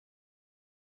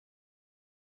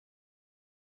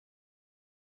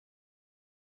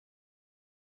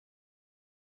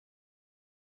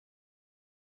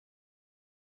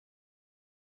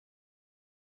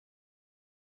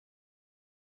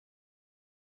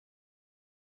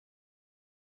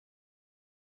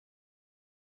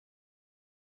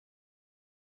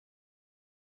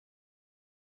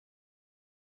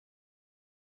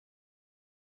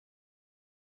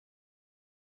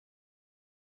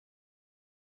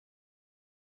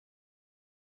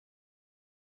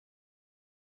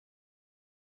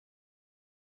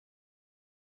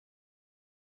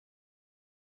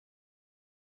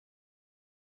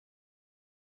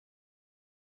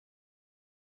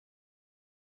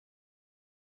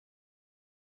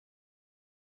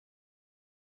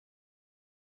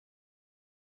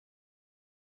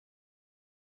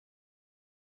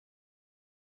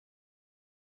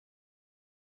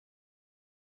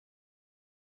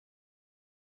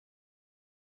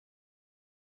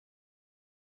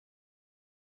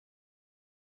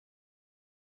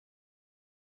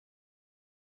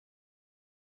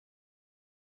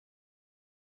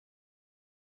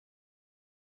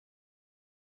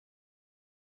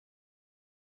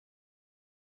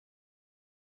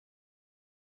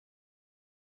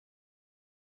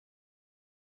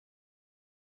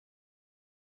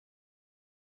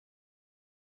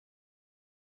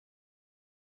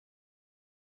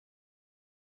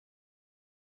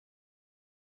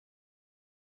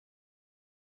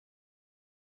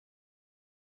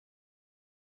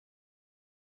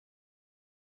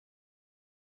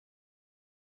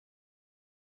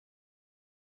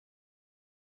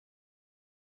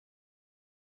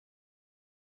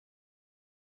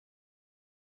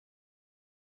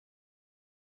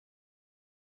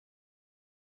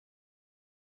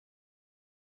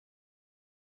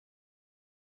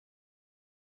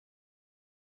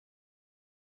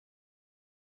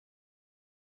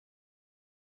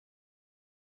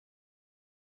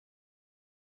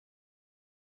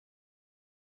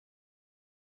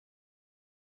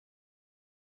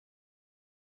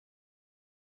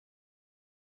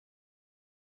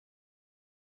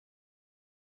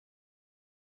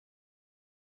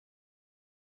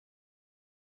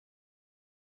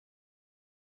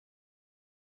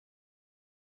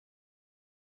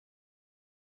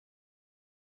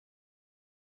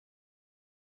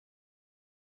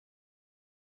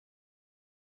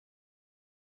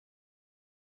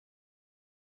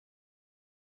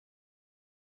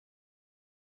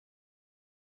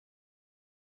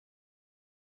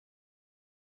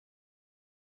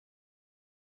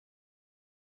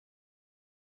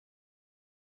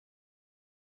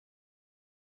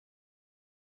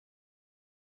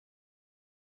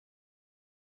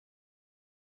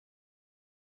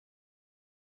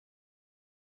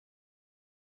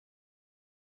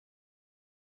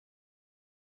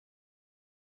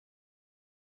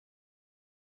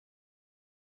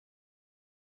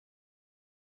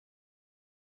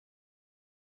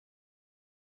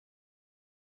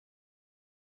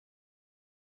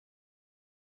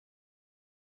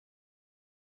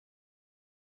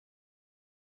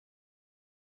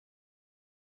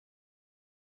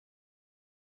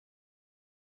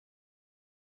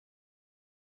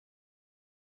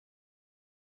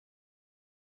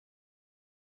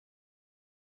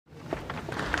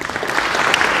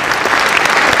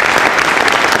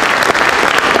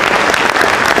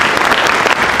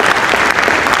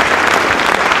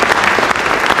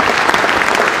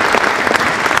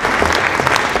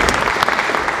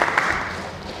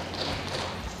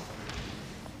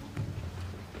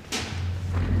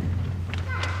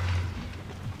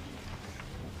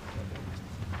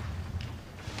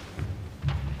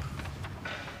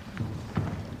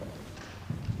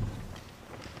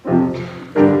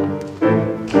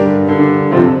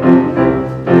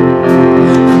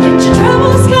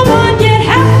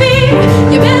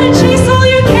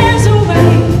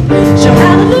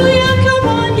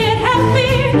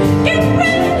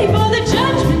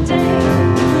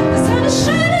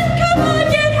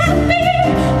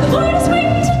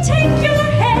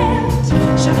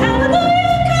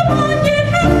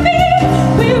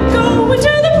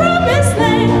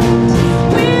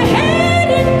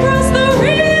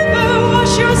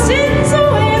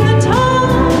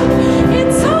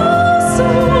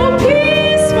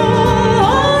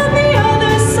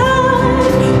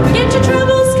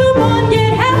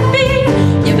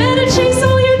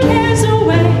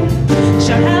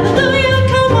hallelujah,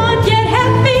 come on, get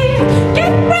happy,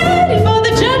 get ready for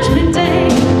the judgment day.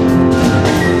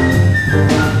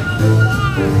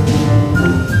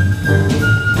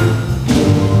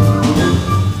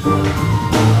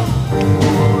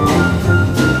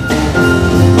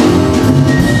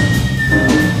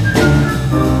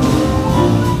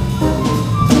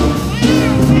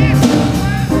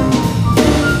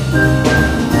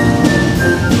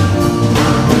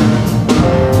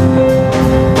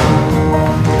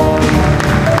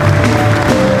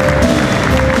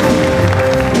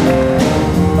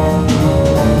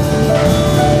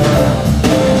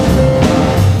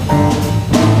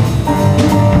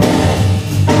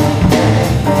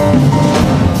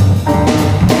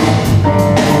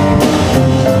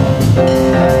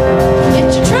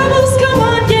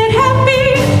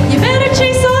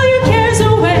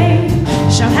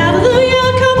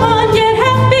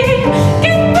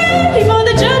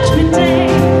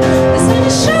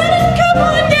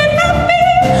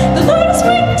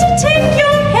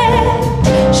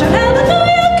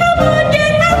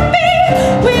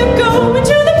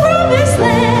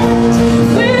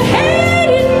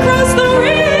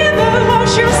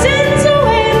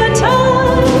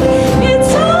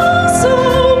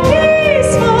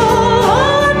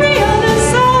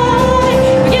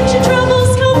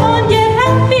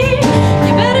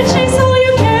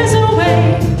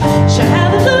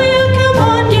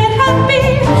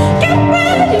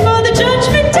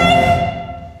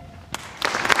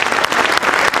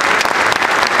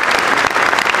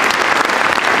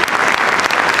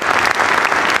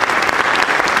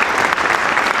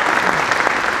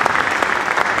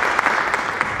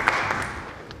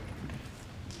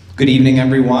 Good evening,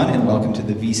 everyone, and welcome to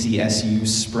the VCSU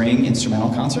Spring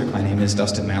Instrumental Concert. My name is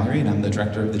Dustin Mallory, and I'm the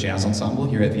director of the Jazz Ensemble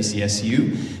here at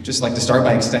VCSU. Just like to start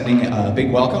by extending a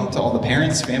big welcome to all the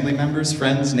parents, family members,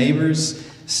 friends, neighbors,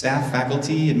 staff,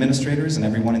 faculty, administrators, and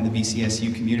everyone in the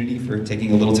VCSU community for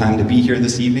taking a little time to be here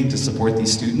this evening to support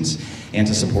these students and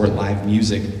to support live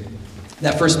music.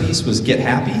 That first piece was Get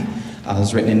Happy. It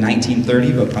was written in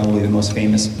 1930, but probably the most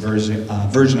famous version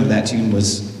of that tune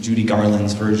was Judy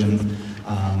Garland's version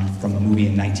from a movie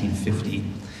in 1950.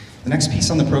 The next piece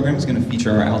on the program is going to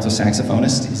feature our alto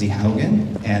saxophonist, Izzy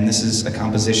Haugen, and this is a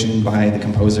composition by the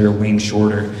composer Wayne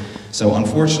Shorter. So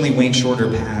unfortunately, Wayne Shorter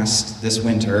passed this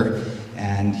winter,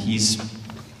 and he's,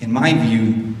 in my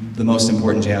view, the most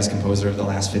important jazz composer of the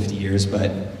last 50 years,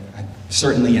 but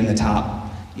certainly in the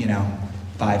top,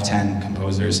 5, 10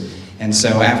 composers. And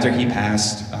so after he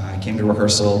passed, I came to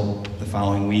rehearsal the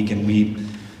following week, and we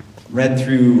read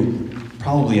through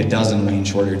probably a dozen Wayne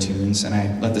Shorter tunes, and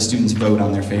I let the students vote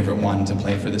on their favorite one to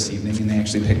play for this evening, and they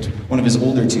actually picked one of his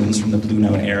older tunes from the Blue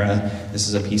Note era. This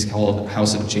is a piece called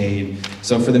House of Jade.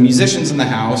 So for the musicians in the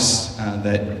house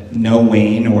that know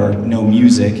Wayne or know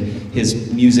music,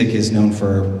 his music is known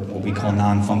for what we call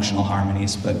non-functional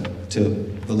harmonies, but to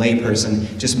the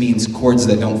layperson, it just means chords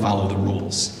that don't follow the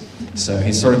rules. So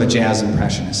he's sort of a jazz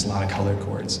impressionist, a lot of colored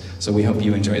chords. So we hope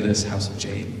you enjoy this House of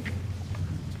Jade.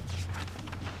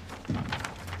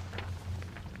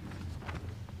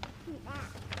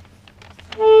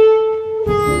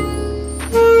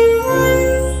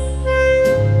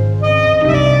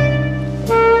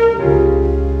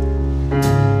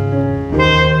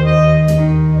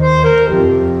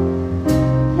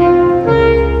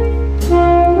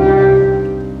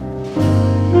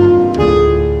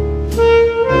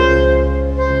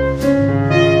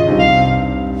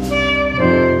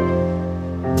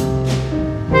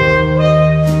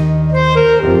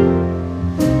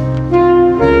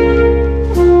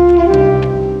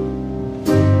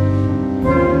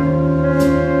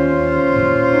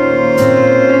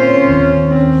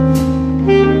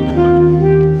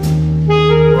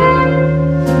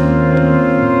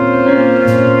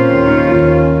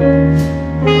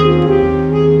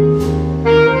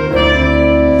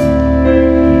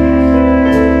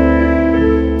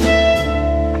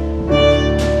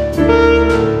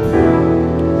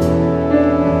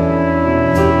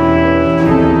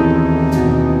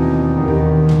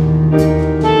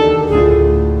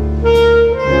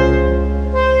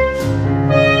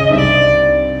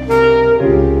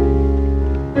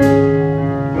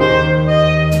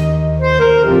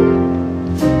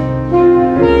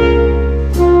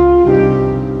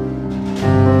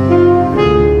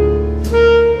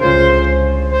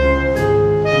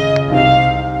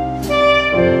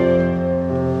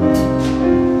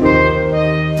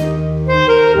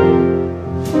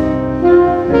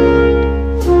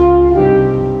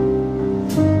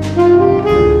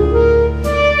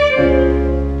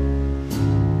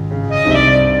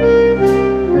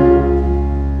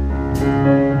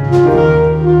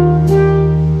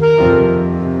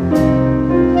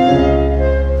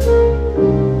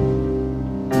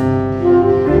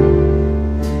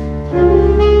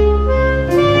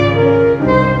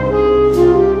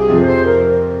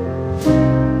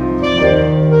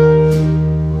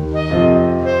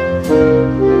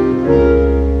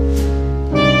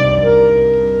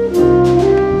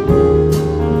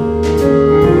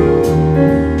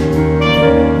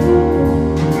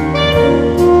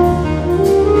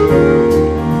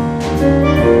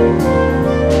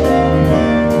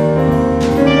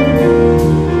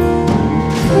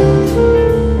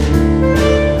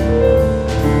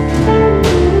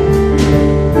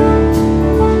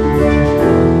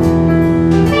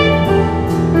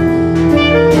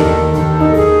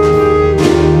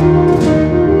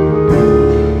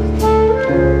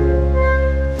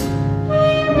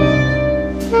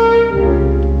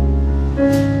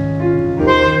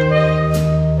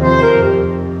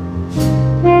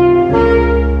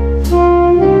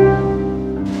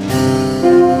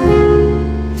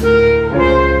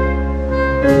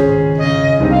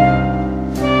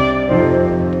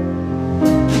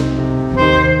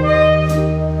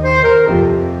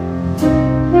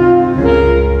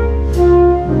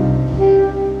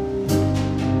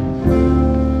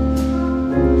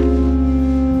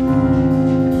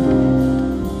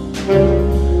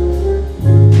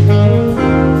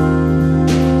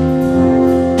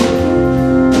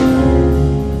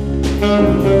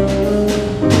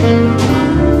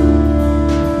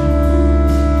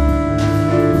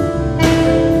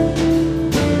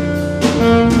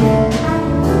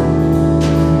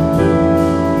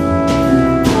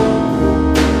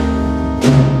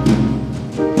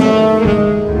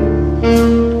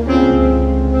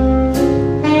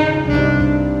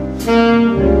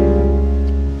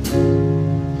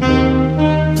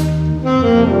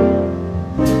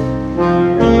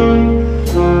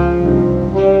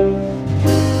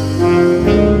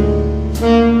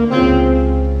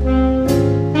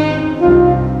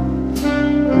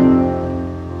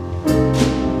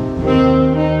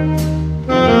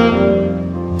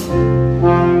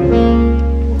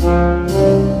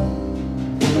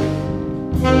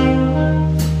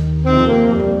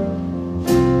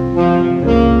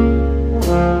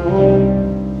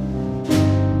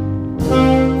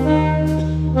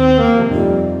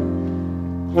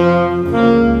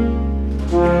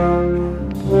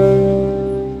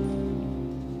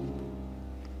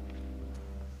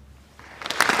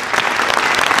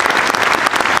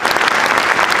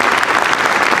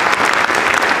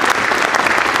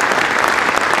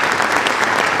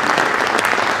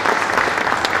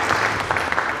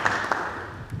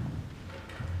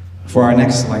 For our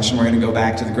next selection, we're going to go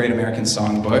back to the Great American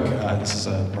Songbook. This is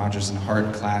a Rodgers and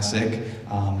Hart classic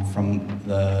from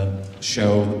the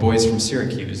show The Boys from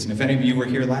Syracuse. And if any of you were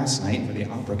here last night for the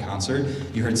opera concert,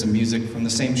 you heard some music from the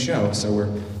same show. So we're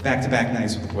back-to-back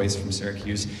nights with The Boys from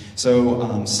Syracuse.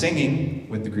 So singing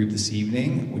with the group this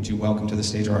evening, would you welcome to the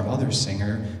stage our other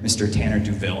singer, Mr. Tanner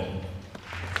Duville.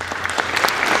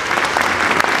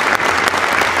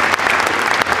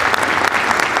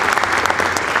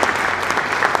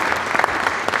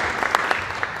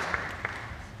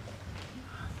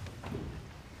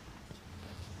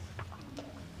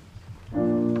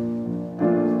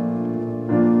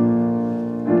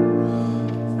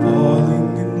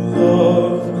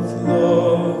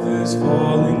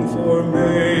 Falling for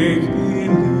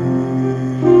make-believe,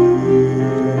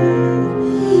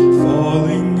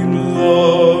 falling in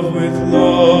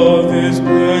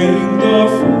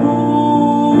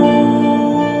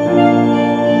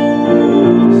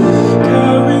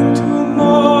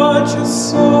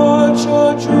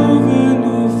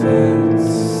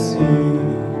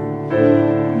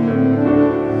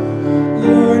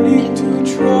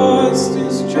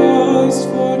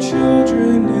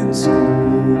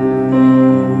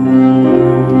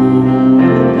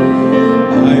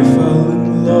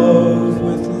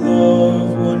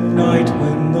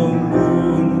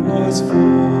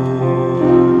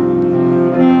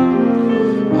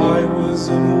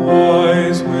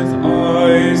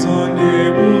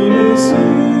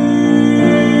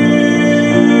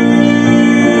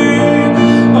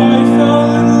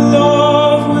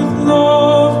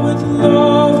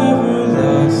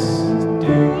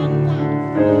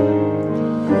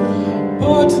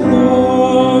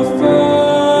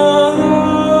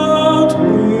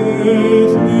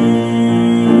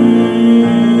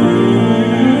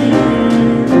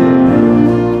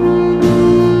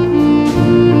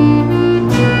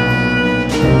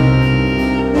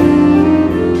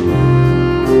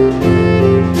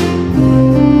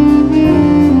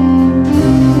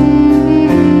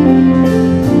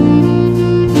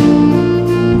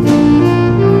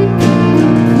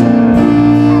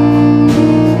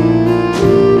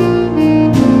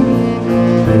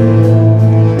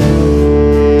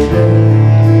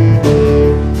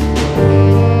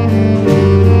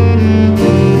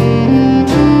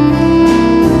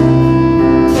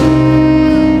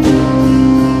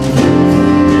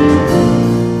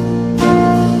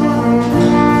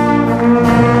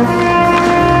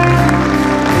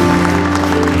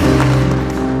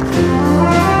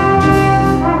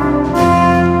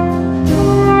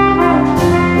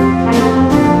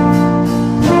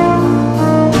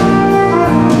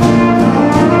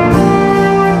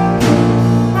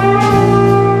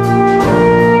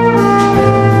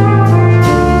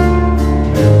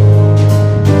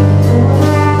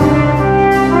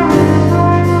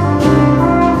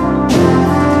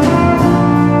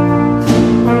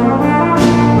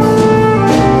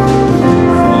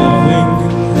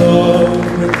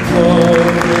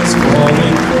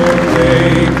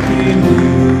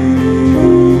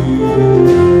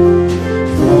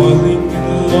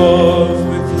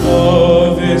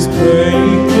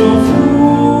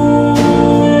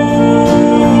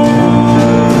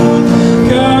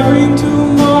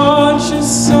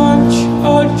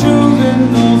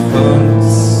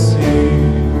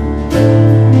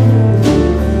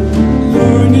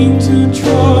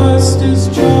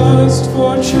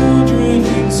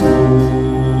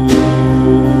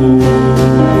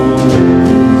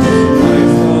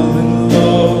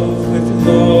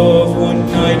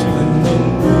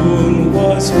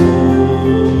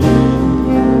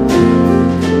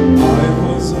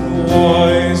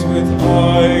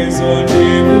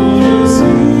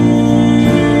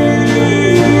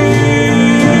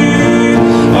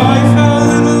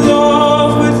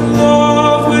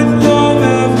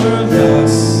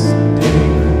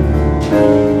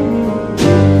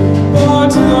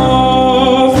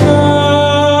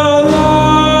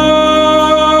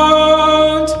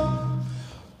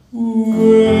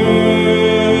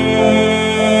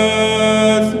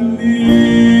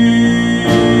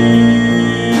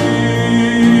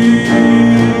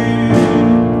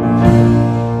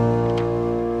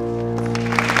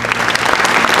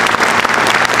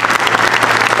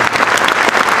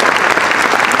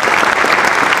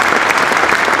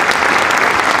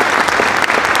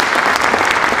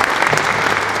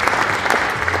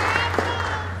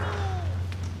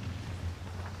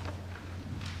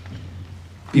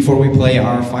Before we play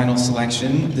our final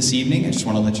selection this evening, I just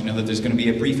want to let you know that there's going to be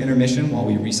a brief intermission while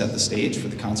we reset the stage for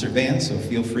the concert band, so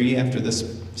feel free after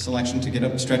this selection to get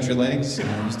up, stretch your legs,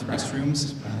 use the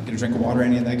restrooms, get a drink of water,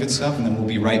 any of that good stuff, and then we'll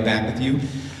be right back with you.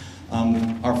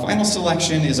 Our final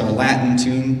selection is our Latin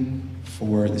tune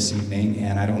for this evening,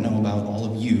 and I don't know about all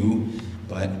of you,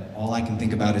 but all I can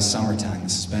think about is summertime.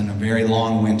 This has been a very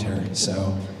long winter,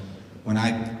 so when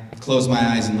I close my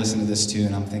eyes and listen to this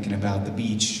tune, I'm thinking about the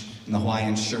beach and the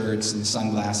Hawaiian shirts and the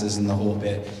sunglasses and the whole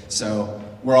bit. So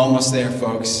we're almost there,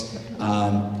 folks.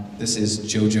 This is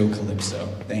JoJo Calypso.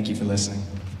 Thank you for listening.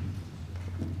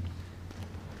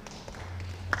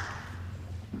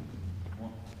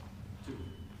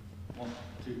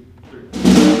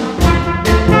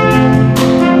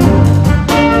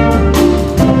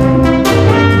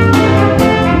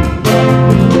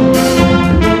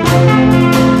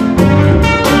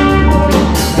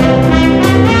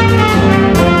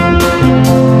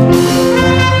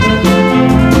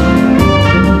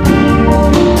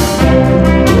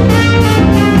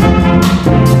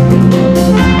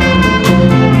 Thank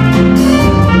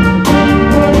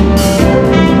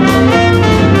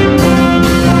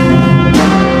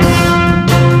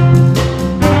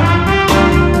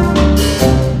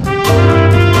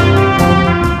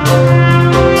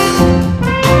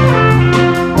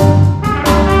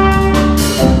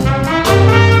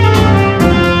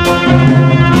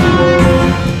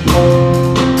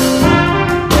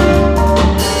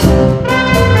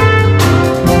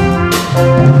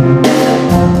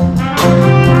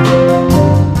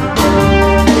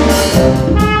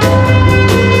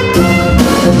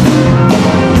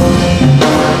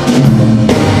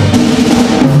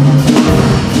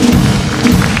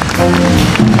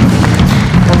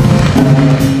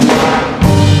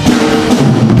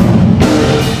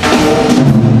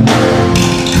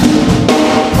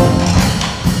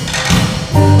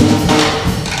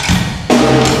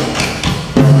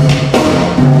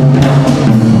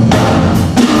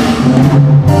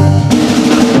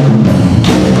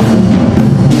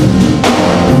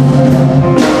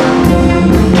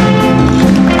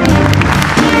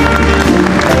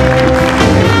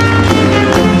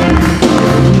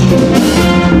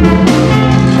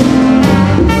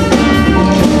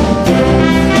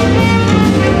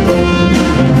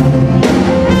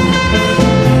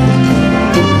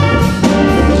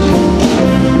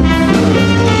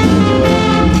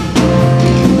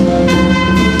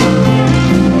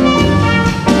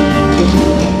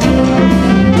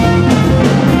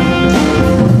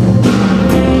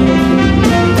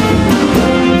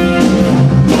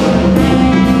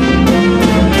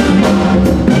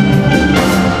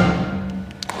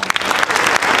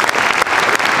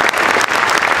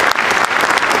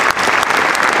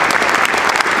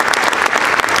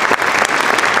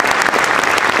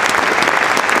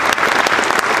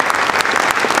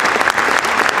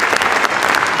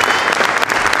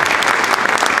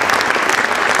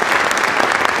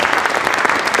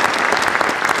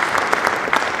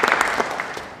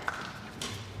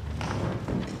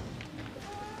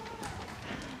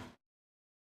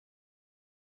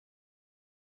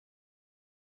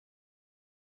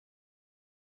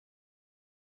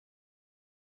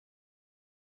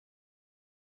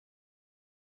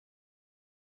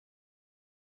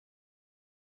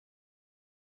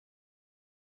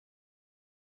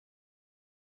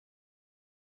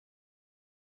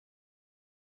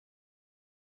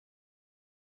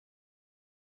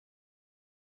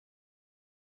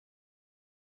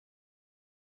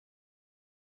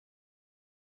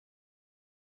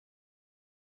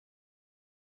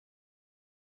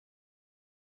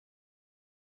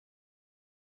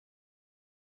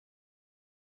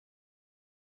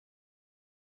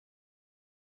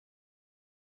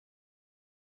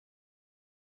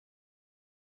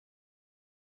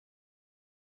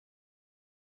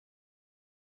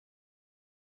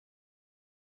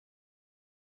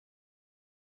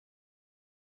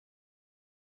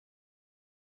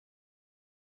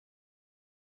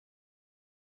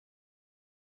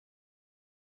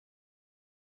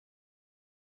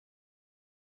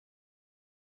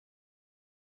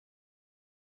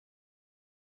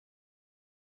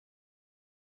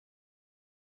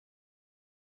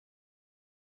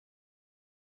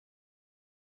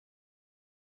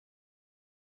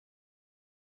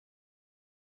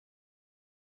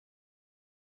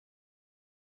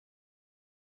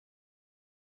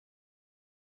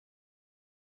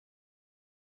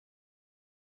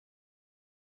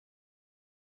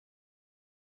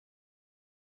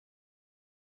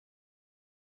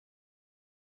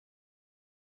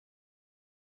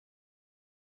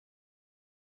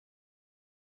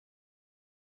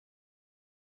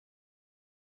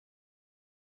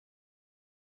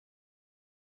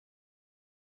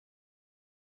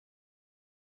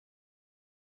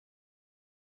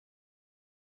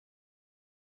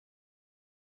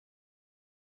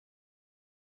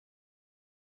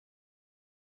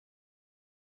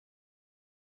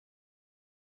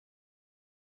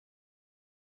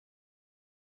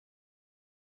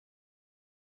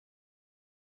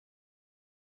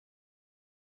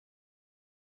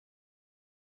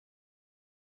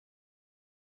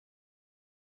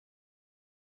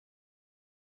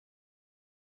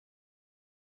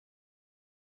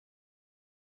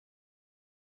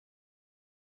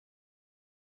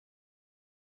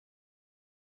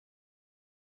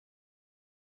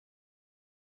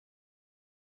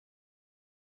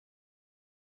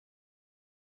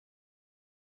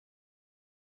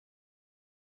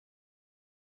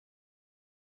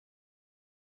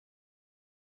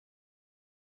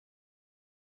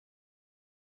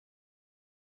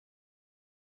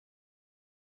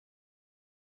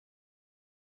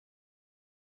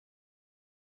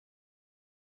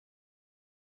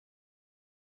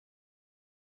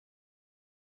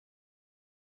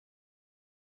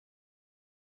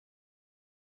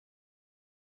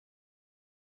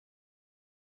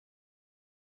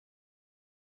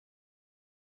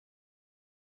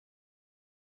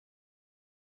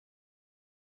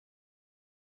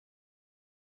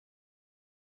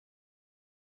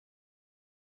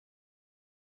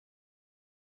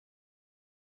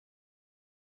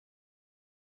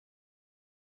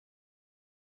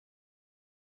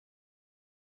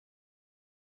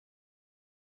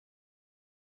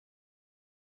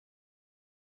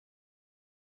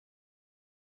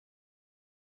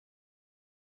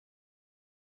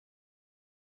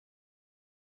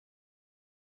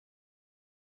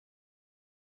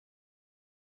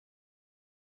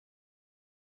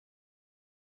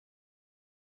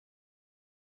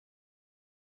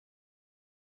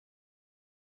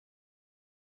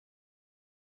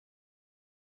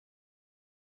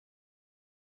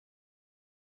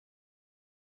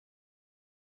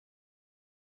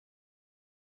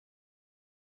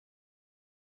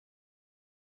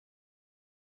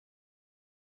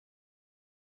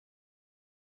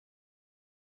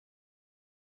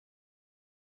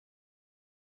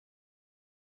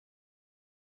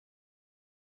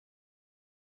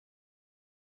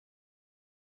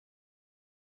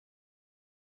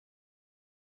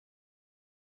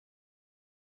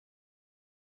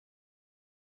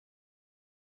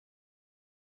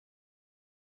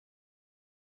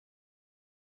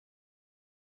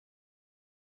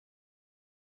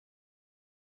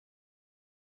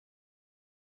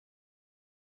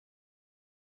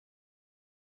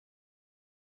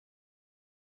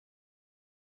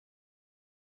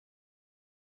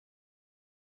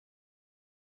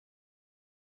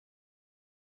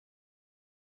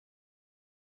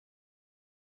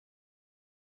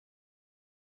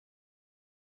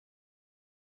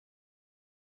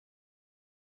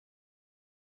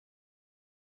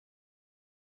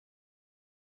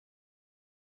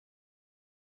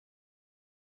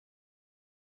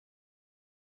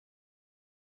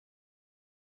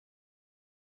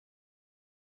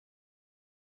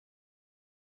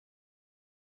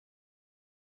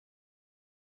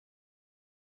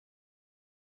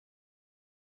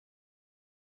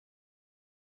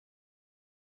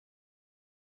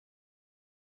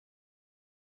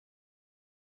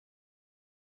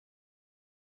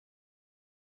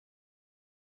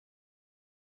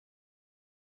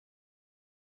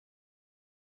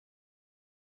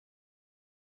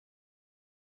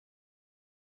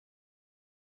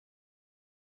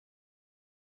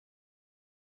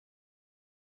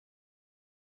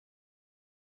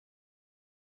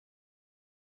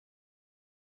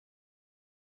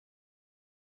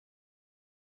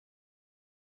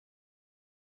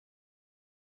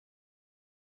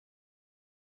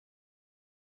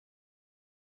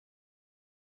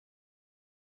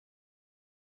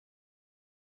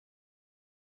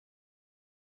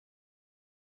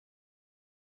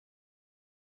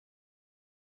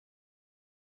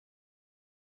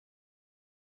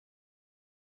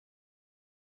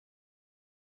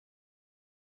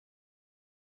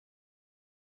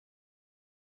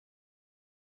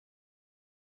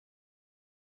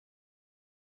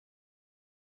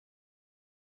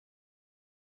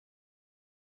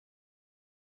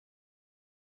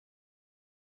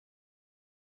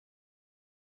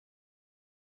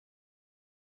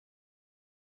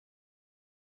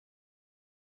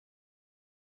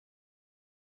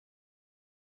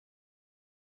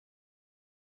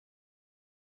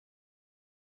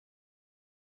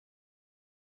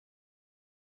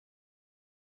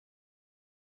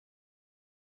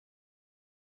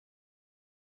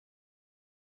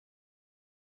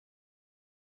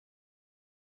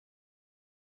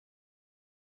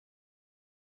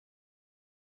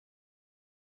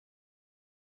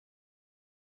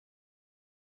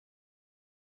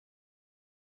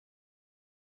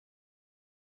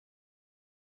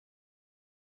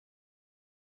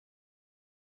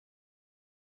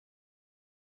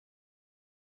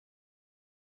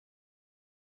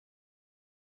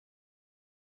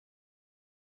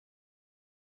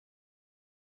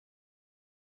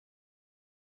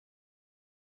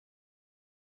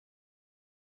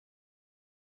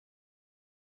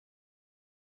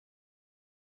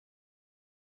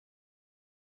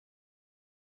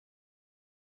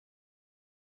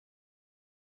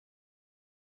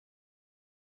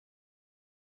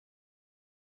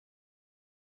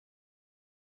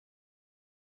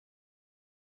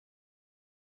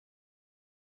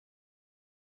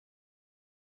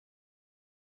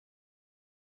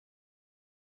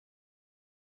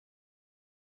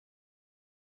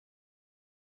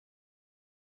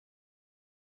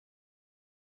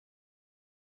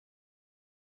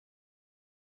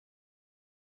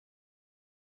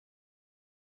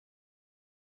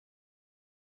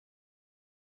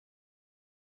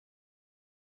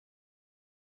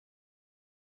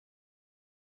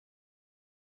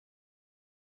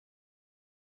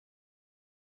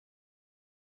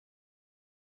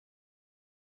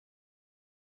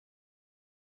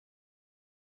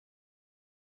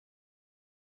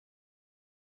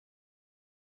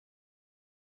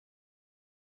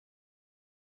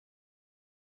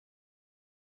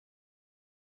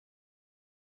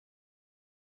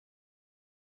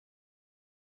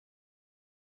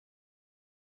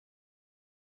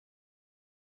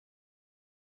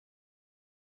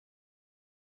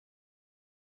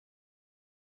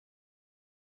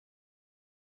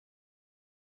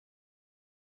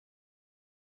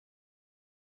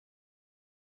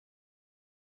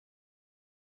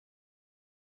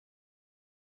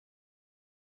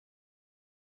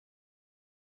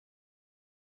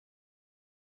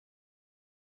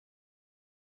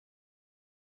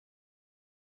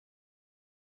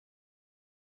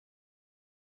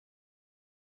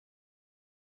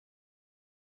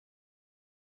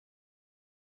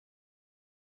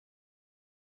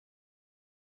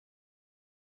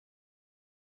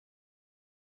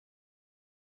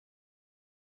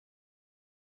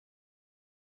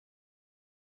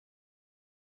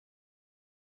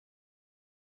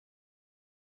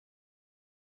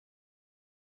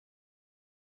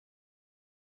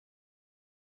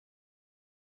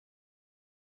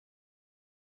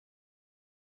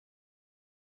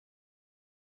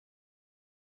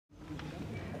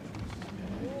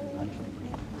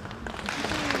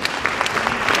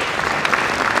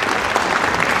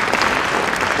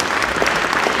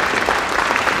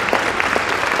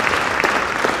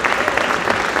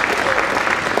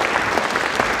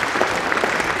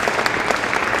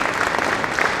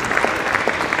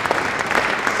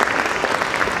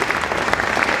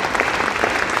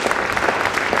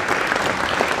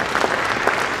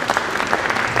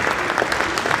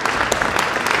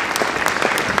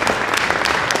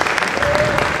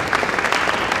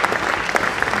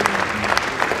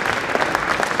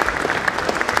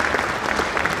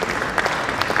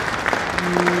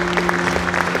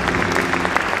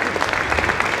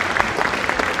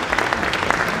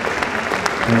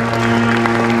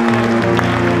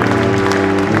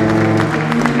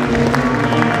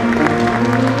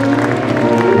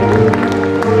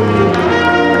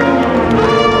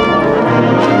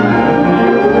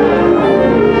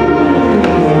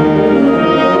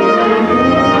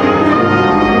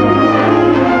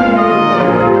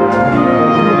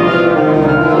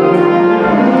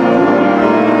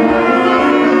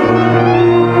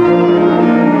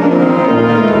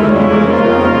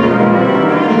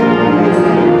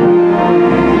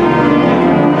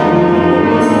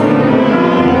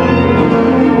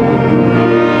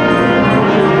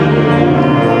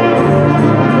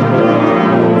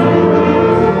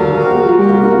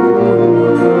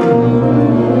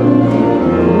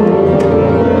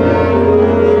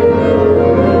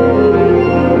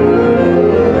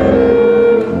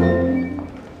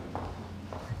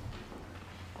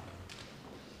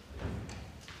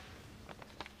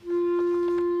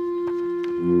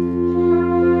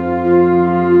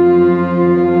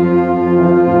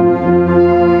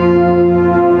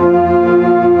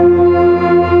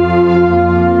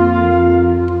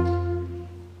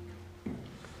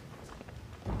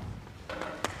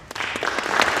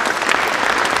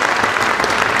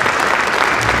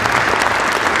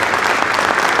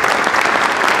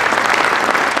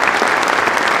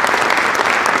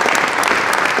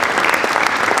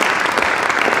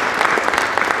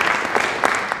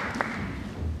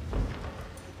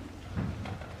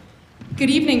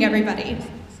everybody.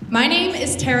 My name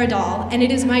is Tara Dahl, and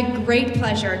it is my great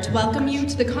pleasure to welcome you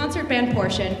to the concert band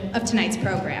portion of tonight's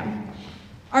program.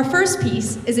 Our first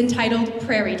piece is entitled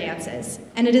Prairie Dances,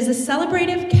 and it is a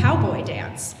celebrative cowboy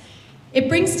dance. It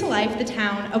brings to life the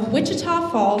town of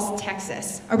Wichita Falls,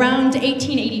 Texas, around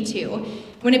 1882,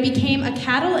 when it became a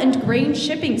cattle and grain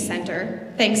shipping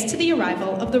center thanks to the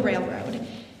arrival of the railroad.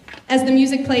 As the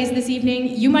music plays this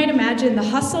evening, you might imagine the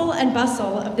hustle and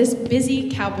bustle of this busy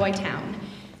cowboy town.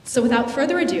 So without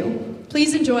further ado,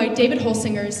 please enjoy David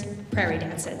Holsinger's Prairie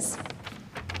Dances.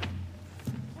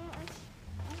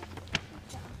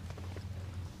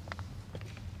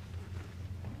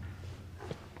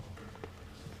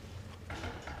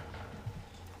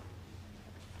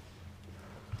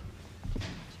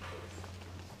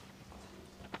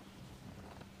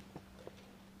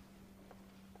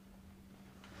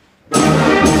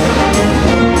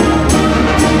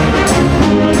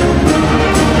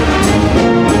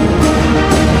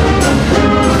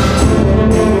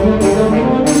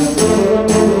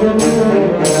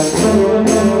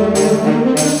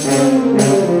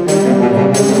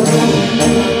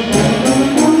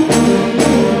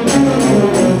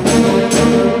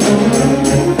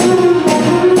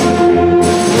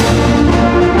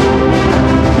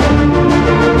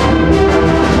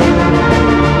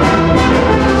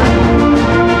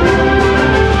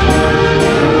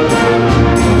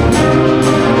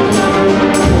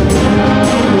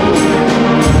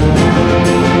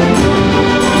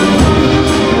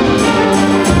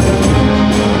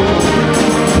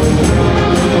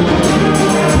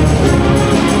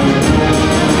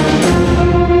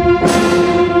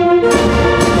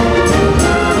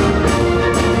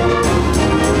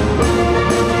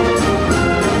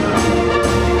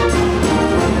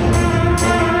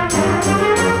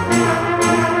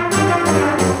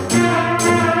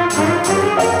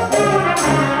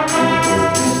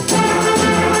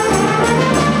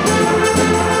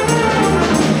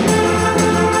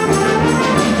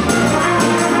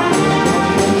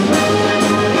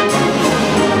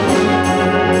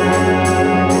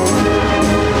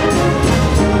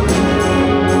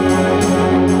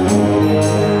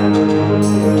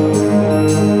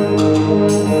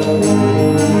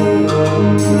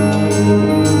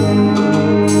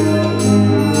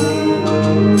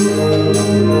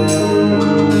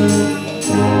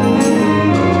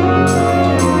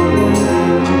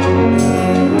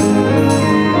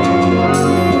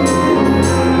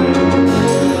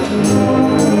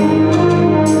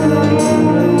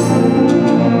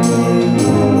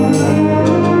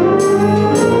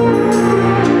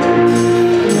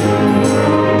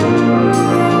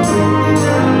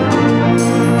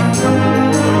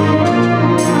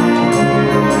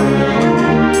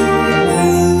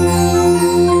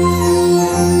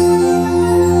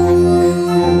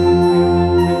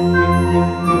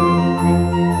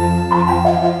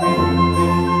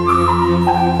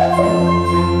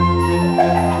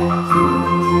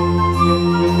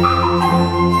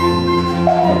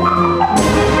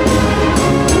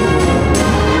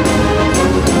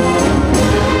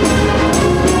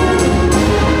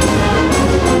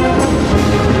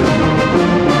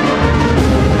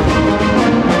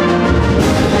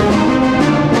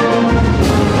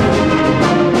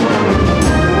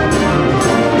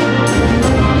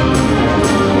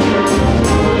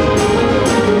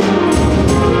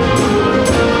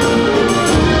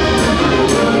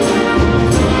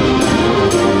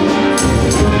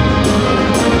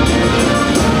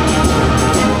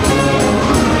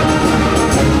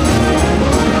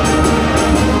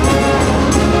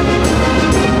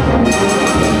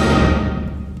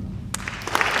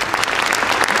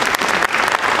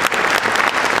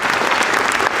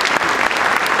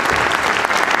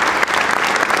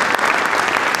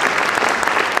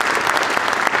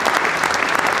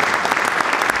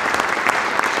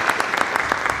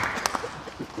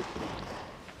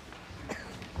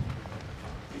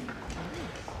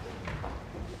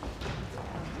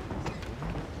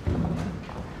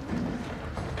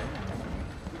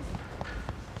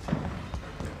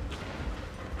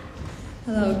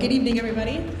 Hello, good evening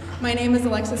everybody. My name is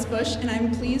Alexis Bush and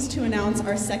I'm pleased to announce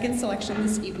our second selection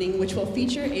this evening, which will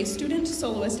feature a student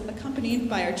soloist accompanied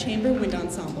by our chamber wind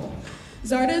ensemble.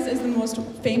 Zardes is the most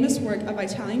famous work of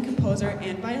Italian composer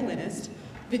and violinist,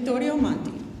 Vittorio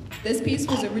Monti. This piece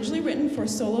was originally written for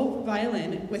solo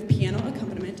violin with piano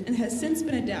accompaniment and has since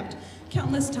been adapted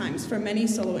countless times for many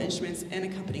solo instruments and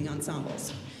accompanying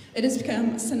ensembles. It has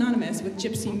become synonymous with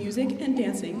gypsy music and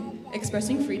dancing,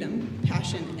 expressing freedom,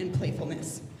 passion, and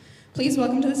playfulness. Please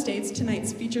welcome to the stage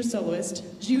tonight's featured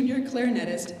soloist, junior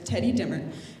clarinetist Teddy Dimmer,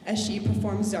 as she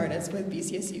performs Zardes with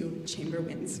VCSU Chamber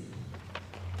Winds.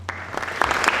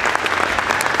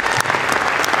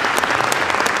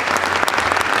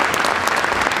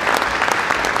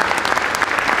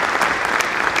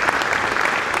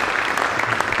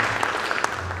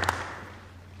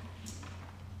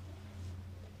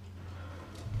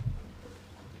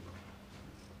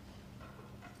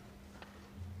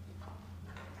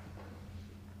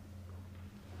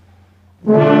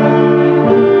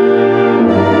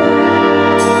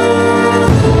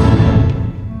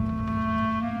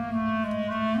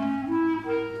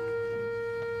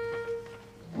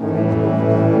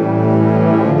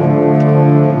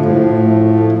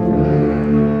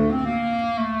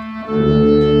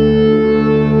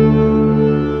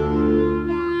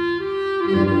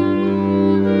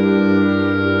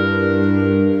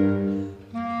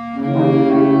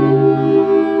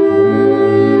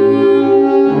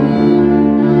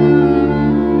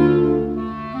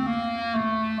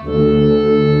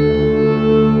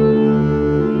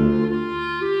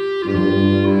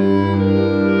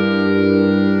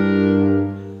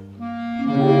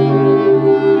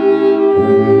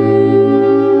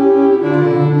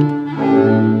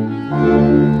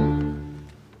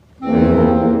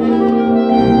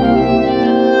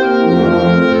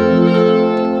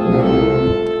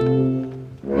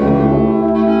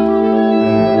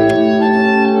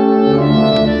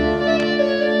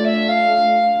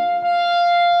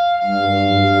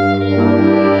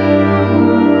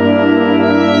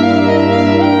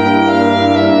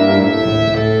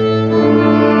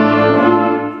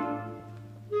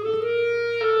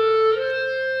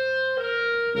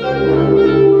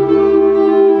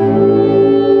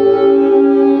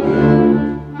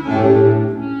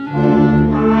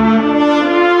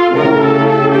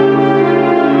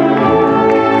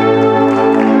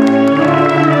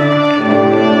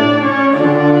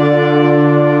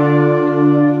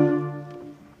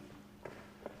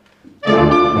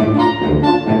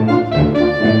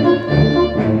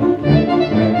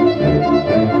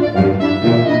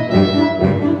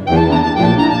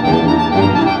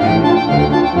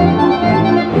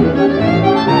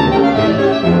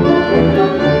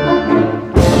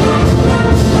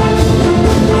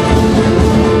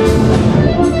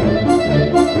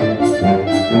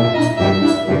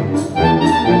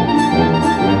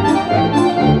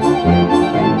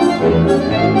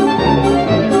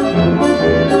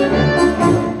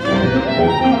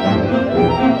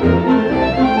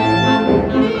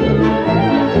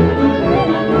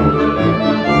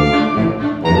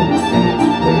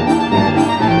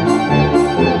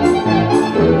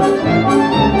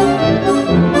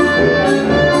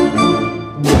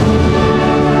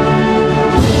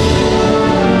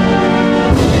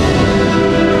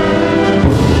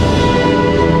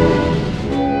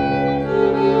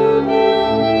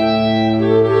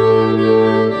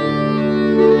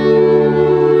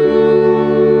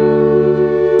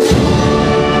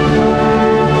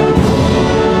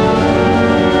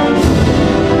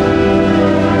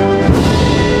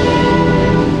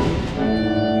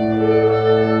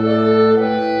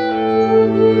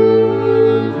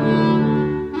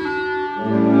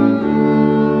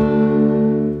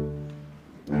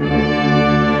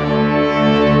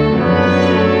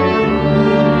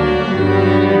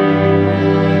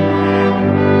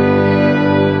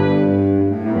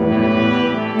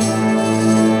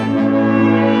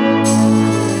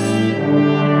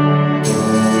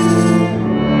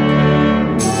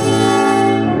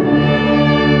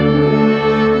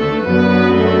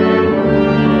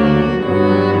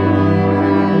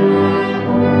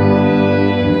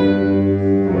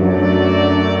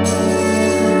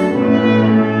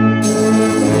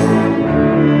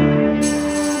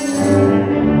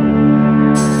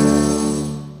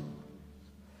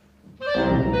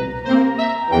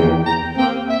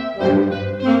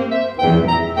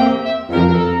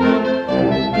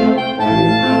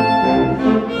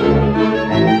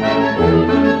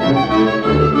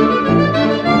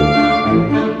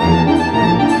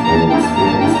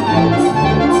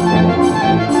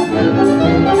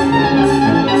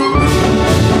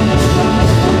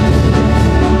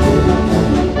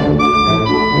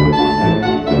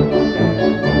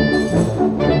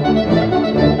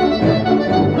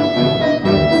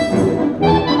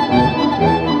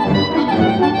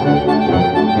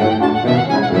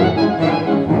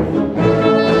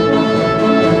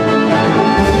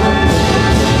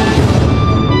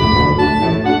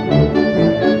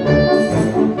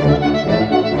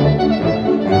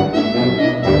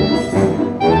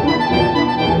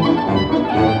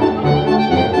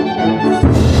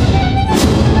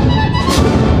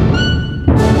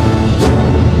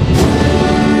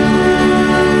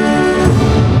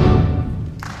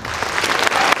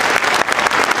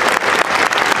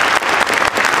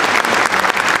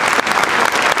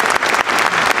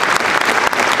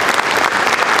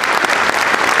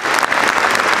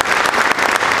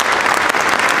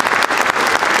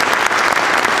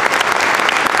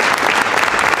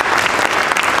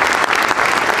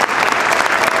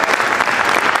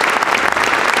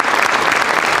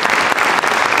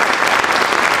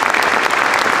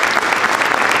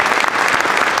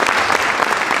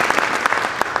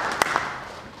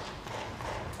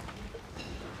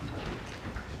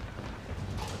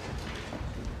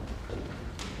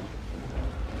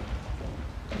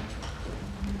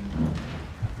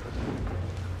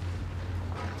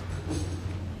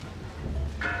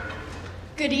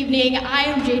 Good evening, I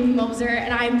am Jaden Moser,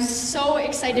 and I'm so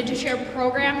excited to share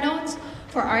program notes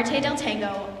for Arte del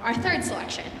Tango, our third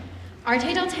selection.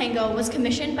 Arte del Tango was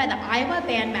commissioned by the Iowa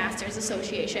Bandmasters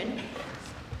Association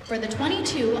for the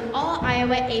 22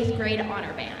 All-Iowa 8th Grade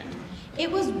Honor Band.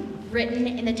 It was written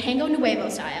in the Tango Nuevo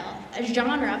style, a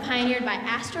genre pioneered by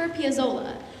Astor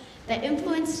Piazzolla that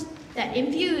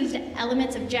infused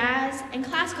elements of jazz and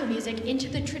classical music into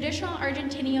the traditional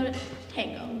Argentino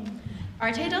tango.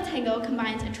 Arte del Tango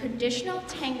combines a traditional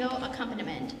tango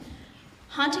accompaniment,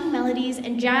 haunting melodies,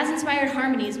 and jazz-inspired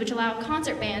harmonies which allow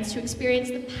concert bands to experience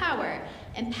the power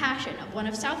and passion of one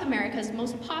of South America's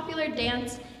most popular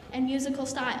dance and musical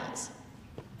styles.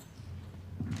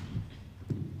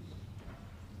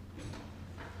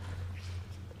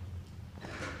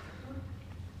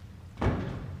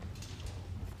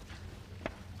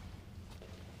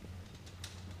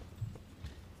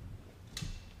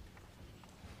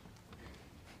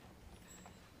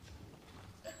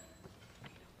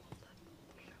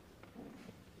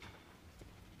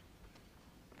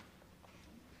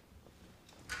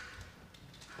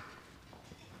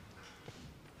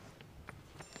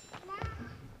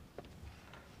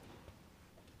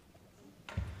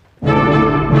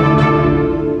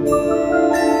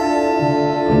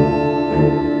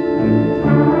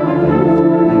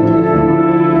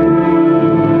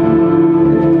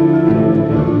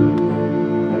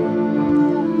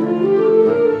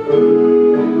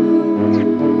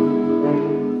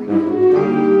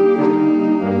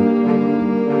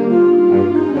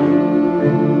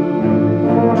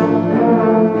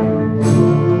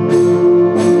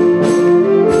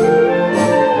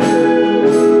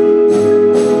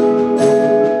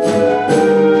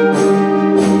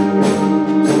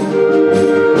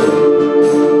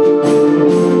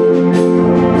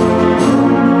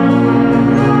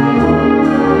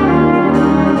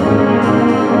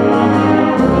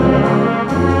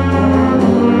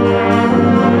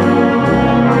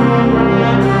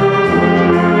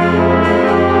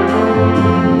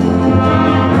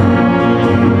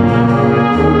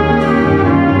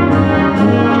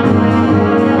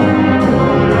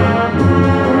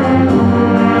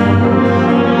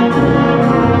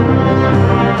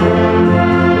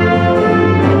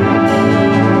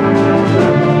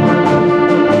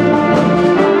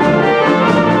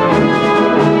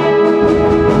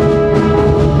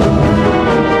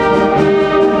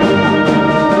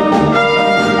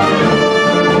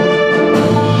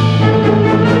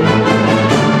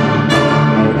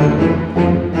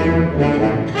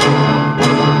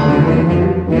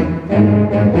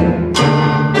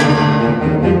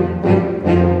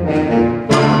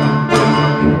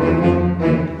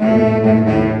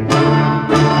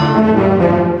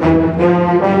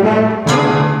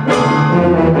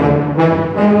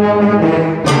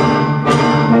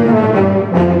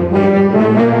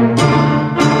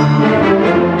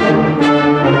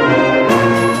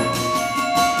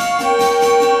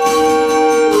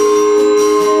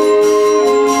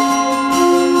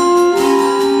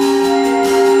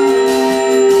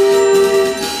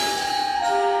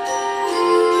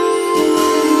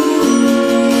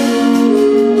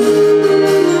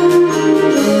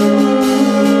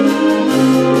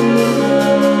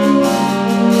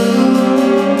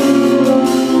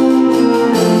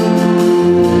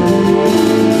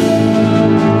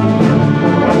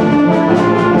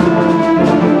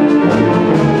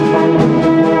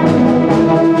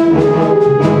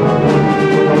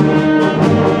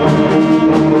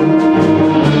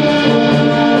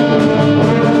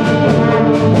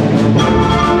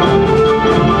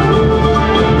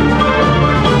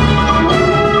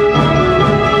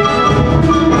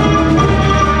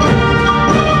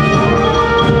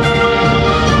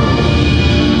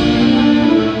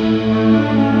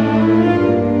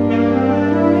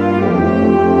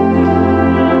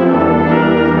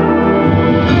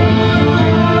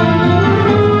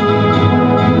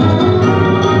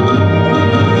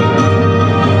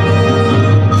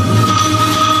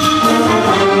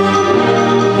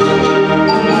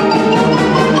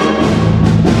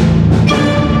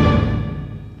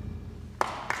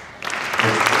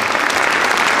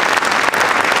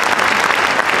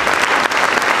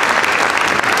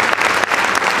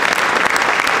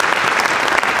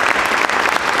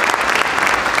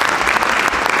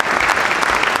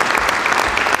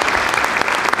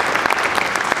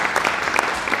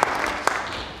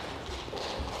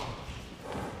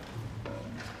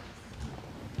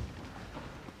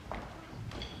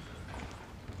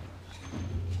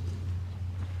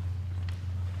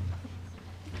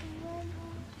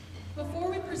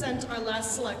 Before we present our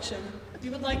last selection, a we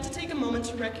would like to take a moment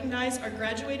to recognize our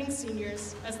graduating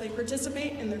seniors as they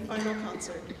participate in their final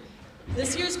concert.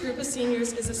 This year's group of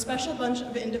seniors is a special bunch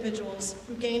of individuals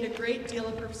who gained a great deal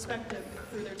of perspective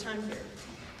through their time here.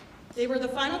 They were the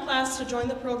final class to join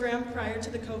the program prior to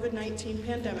the COVID-19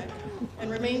 pandemic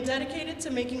and remained dedicated to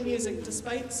making music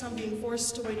despite some being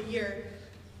forced to wait a year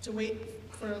to wait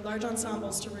for large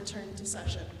ensembles to return to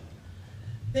session.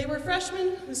 They were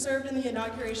freshmen who served in the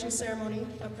inauguration ceremony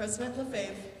of President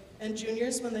Lefebvre and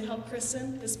juniors when they helped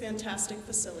christen this fantastic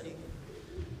facility.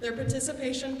 Their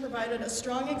participation provided a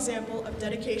strong example of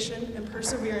dedication and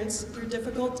perseverance through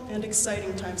difficult and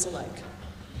exciting times alike.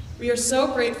 We are so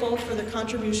grateful for the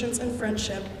contributions and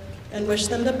friendship and wish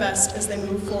them the best as they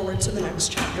move forward to the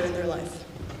next chapter in their life.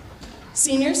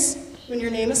 Seniors, when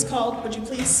your name is called, would you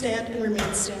please stand and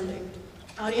remain standing?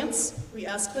 Audience, we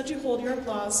ask that you hold your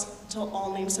applause until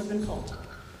all names have been called.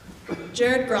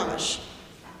 Jared Gromish,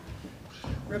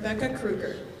 Rebecca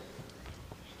Kruger,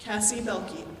 Cassie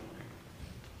Belke,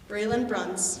 Braylon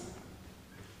Bruns,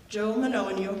 Joe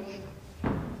Manoanu,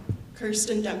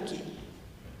 Kirsten Demke.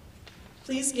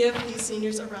 Please give these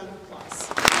seniors a round of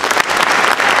applause.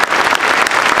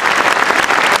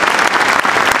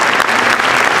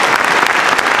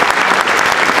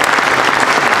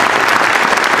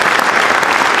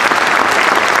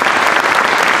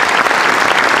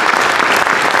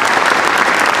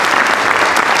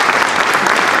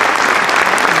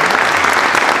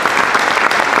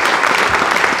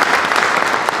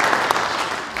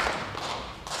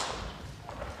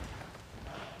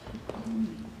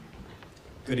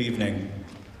 Good evening.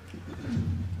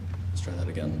 Let's try that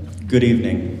again. Good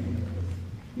evening.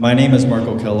 My name is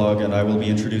Marco Kellogg, and I will be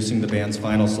introducing the band's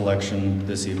final selection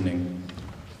this evening.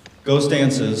 Ghost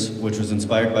Dances, which was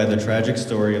inspired by the tragic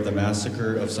story of the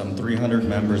massacre of some 300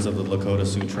 members of the Lakota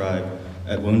Sioux tribe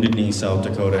at Wounded Knee, South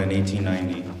Dakota in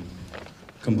 1890.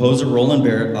 Composer Roland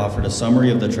Barrett offered a summary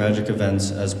of the tragic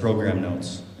events as program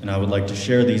notes, and I would like to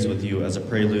share these with you as a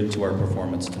prelude to our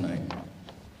performance tonight.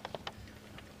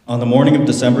 On the morning of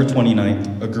December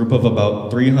 29th, a group of about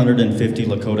 350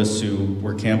 Lakota Sioux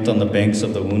were camped on the banks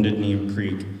of the Wounded Knee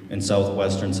Creek in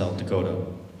southwestern South Dakota.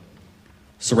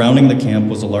 Surrounding the camp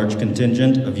was a large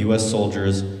contingent of U.S.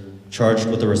 soldiers charged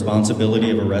with the responsibility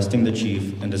of arresting the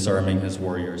chief and disarming his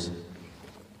warriors.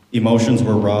 Emotions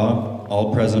were raw,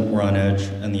 all present were on edge,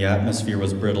 and the atmosphere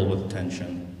was brittle with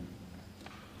tension.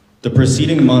 The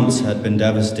preceding months had been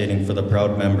devastating for the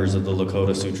proud members of the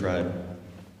Lakota Sioux tribe.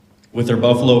 With their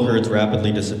buffalo herds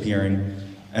rapidly disappearing,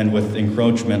 and with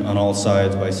encroachment on all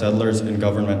sides by settlers and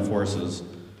government forces,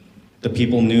 the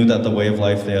people knew that the way of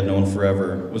life they had known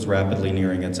forever was rapidly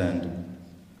nearing its end.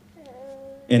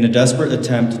 In a desperate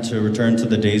attempt to return to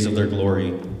the days of their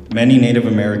glory, many Native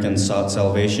Americans sought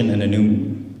salvation in a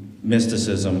new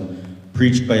mysticism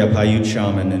preached by a Paiute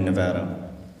shaman in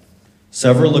Nevada.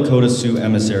 Several Lakota Sioux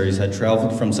emissaries had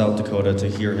traveled from South Dakota to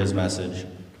hear his message.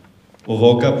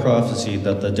 Wovoka prophesied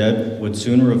that the dead would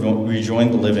soon rejoin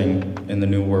the living in the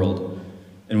new world,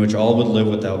 in which all would live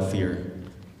without fear.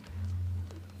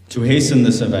 To hasten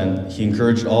this event, he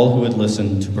encouraged all who would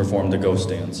listen to perform the ghost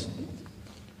dance.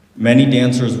 Many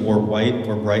dancers wore white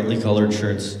or brightly colored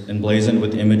shirts emblazoned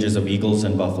with images of eagles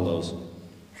and buffaloes.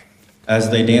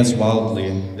 As they danced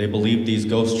wildly, they believed these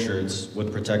ghost shirts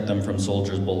would protect them from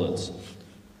soldiers' bullets.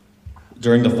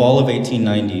 During the fall of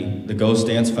 1890, the ghost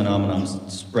dance phenomenon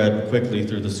spread quickly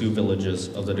through the Sioux villages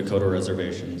of the Dakota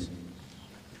reservations,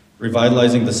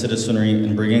 revitalizing the citizenry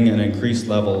and bringing an increased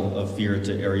level of fear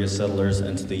to area settlers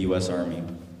and to the U.S. Army.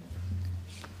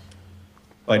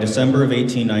 By December of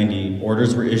 1890,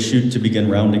 orders were issued to begin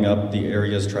rounding up the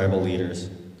area's tribal leaders.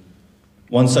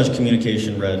 One such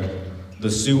communication read,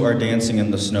 "The Sioux are dancing in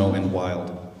the snow and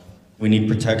wild. We need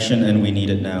protection and we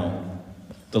need it now.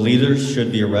 The leaders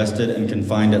should be arrested and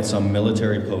confined at some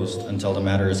military post until the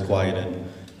matter is quieted,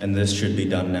 and this should be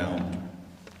done now."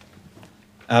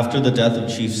 After the death of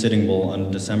Chief Sitting Bull on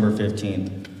December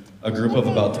 15th, a group of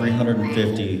about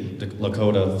 350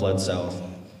 Lakota fled south,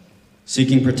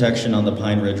 seeking protection on the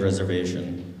Pine Ridge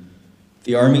Reservation.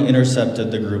 The Army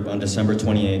intercepted the group on December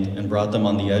 28th and brought them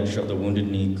on the edge of the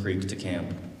Wounded Knee Creek to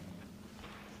camp.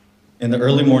 In the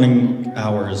early morning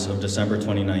hours of December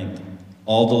 29th,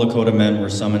 all the Lakota men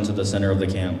were summoned to the center of the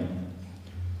camp.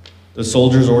 The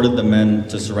soldiers ordered the men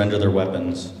to surrender their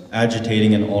weapons,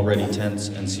 agitating an already tense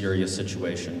and serious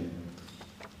situation.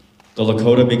 The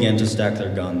Lakota began to stack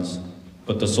their guns,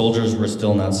 but the soldiers were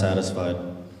still not satisfied.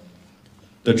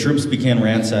 The troops began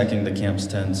ransacking the camp's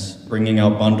tents, bringing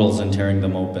out bundles and tearing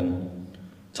them open,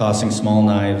 tossing small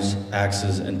knives,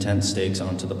 axes, and tent stakes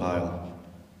onto the pile.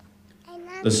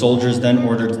 The soldiers then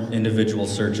ordered individual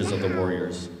searches of the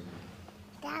warriors.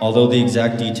 Although the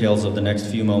exact details of the next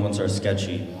few moments are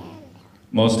sketchy,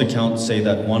 most accounts say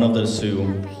that one of the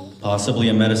Sioux, possibly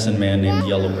a medicine man named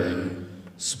Yellowbird,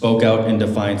 spoke out in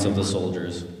defiance of the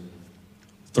soldiers.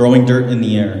 Throwing dirt in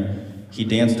the air, he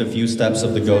danced a few steps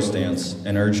of the ghost dance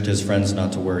and urged his friends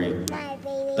not to worry,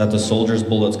 that the soldiers'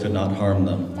 bullets could not harm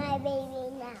them.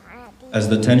 As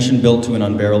the tension built to an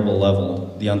unbearable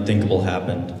level, the unthinkable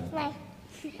happened.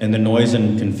 In the noise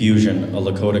and confusion, a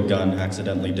Lakota gun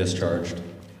accidentally discharged.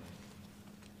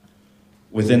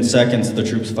 Within seconds, the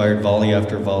troops fired volley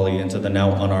after volley into the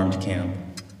now unarmed camp.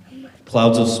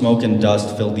 Clouds of smoke and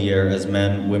dust filled the air as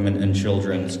men, women, and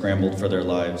children scrambled for their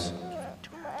lives.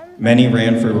 Many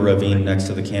ran for a ravine next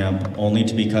to the camp, only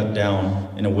to be cut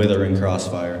down in a withering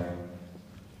crossfire.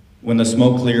 When the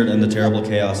smoke cleared and the terrible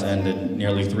chaos ended,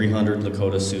 nearly 300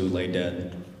 Lakota Sioux lay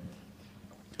dead.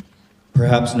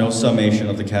 Perhaps no summation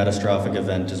of the catastrophic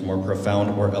event is more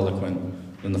profound or eloquent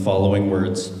than the following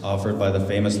words offered by the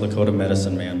famous Lakota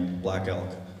medicine man, Black Elk,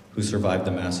 who survived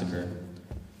the massacre.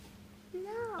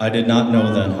 I did not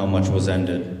know then how much was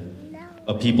ended.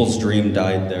 A people's dream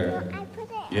died there.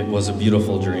 It was a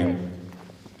beautiful dream.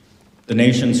 The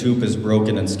nation's hoop is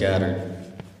broken and scattered.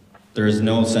 There is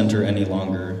no center any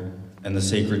longer, and the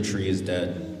sacred tree is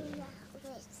dead.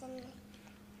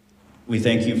 We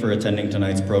thank you for attending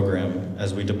tonight's program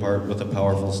as we depart with a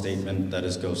powerful statement that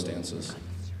is Ghost Dances.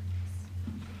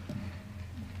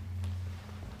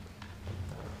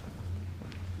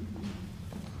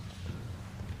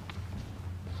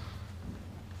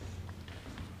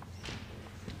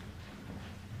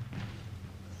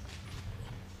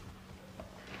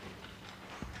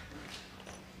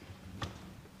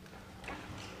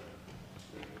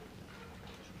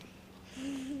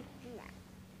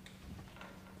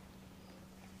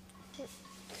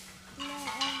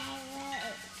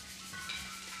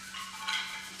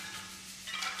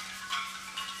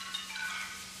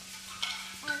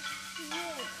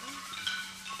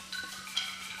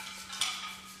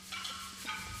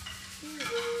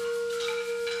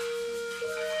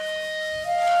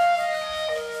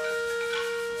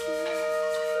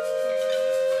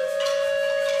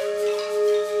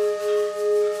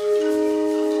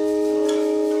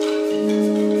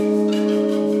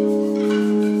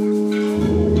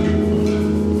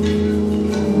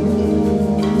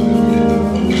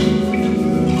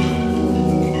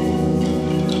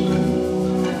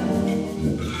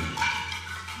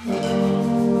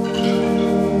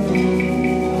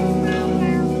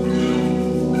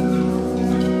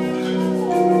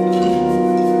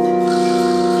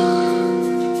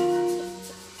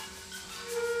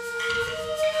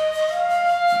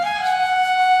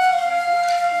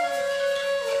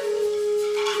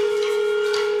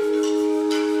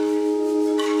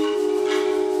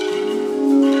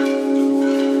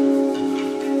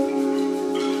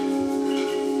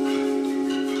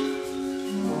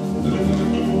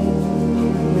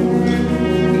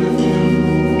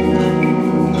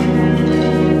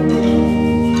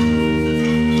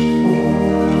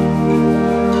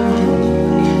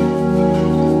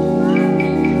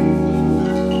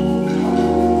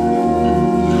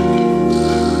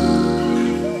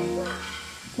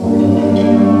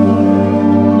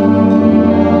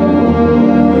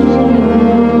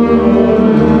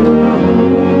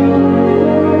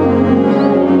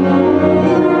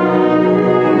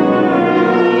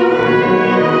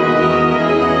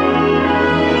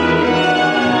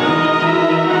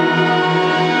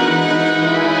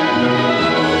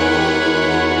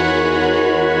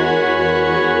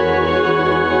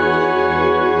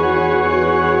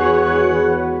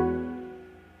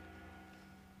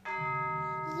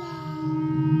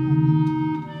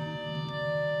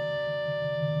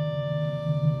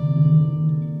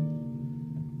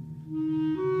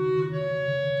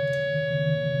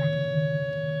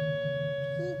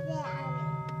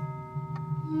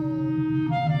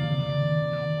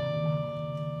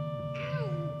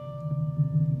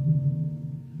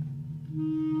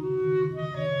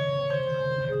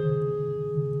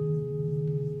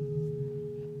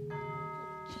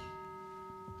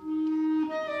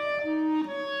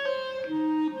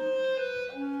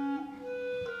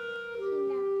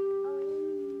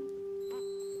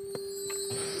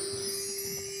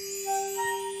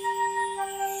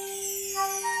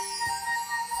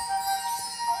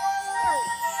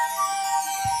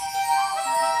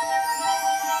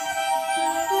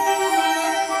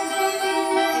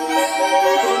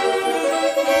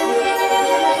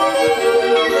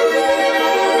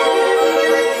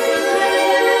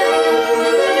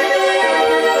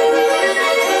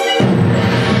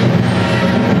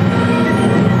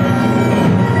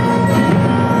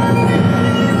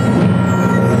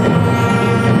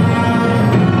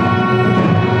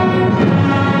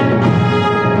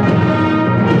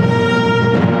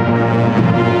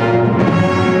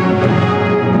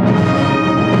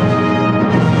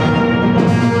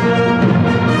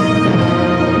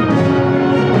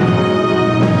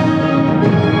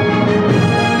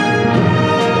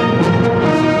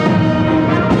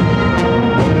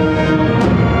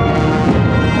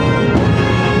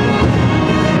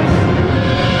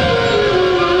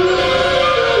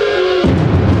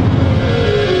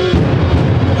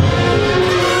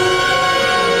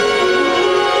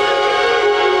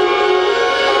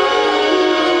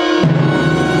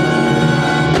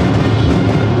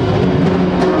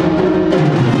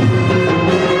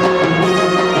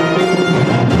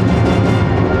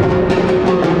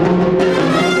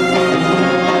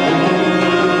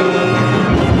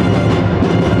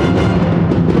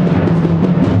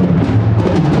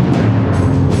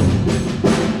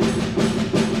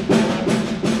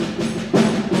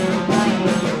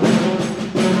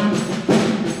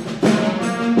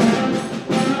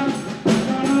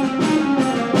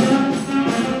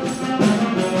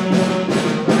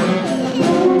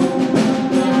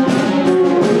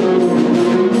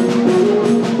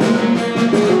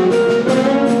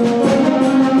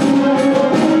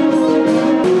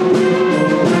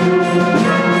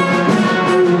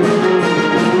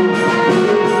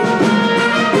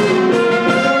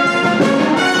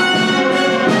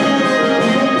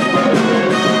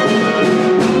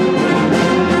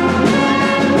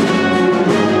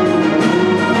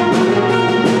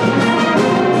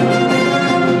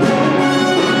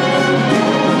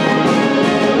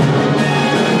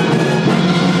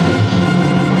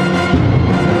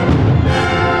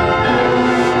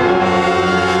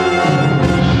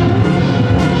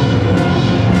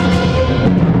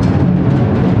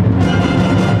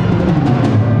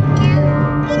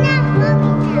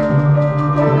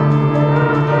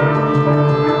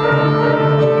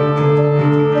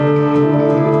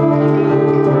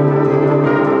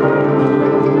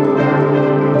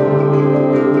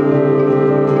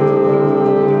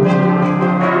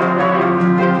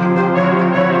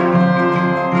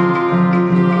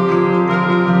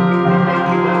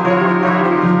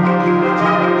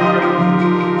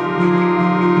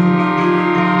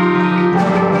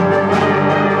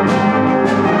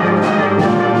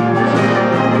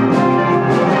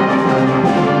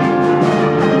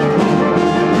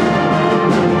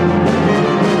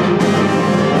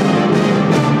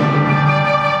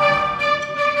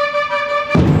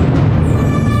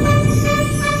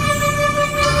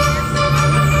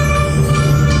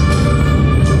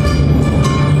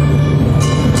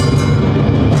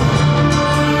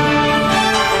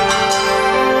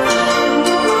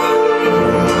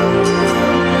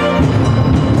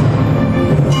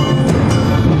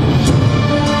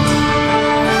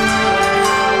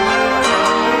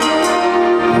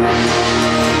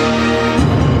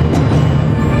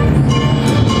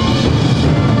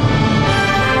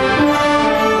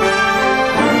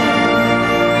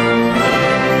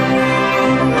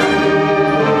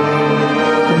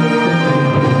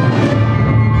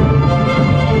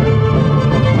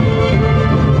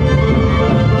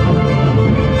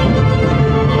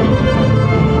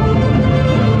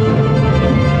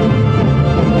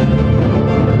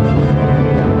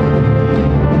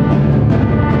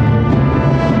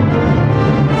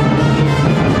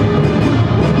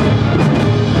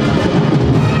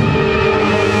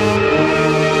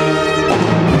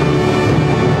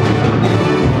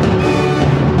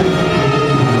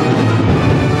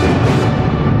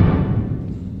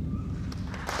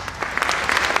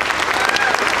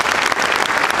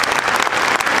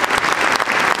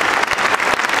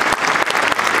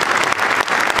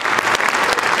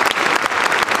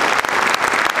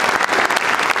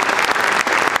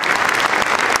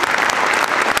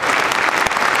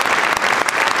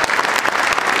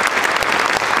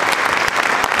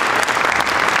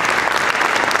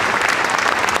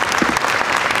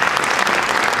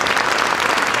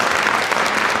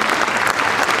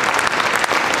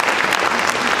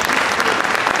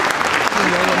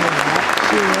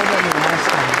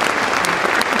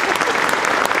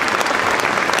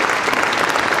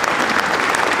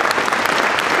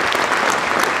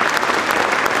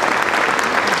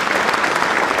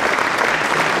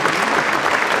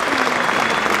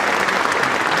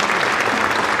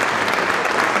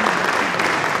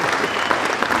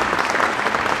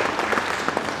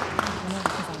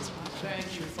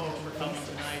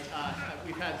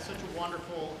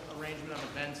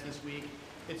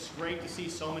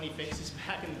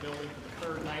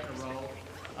 night in a row.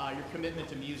 Your commitment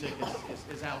to music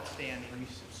is outstanding. We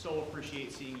so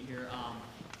appreciate seeing you here.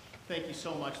 Thank you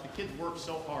so much. The kids work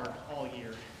so hard all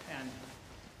year,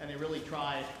 and they really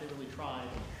try. They really try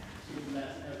to do the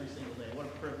best every single day. What a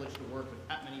privilege to work with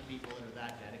that many people that are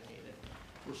that dedicated.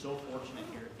 We're so fortunate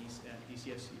here at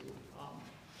VCSU.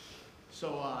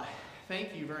 So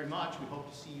thank you very much. We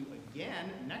hope to see you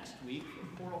again next week for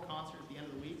the choral concert at the end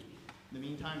of the week. In the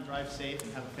meantime, drive safe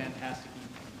and have a fantastic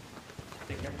evening.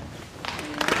 Take care.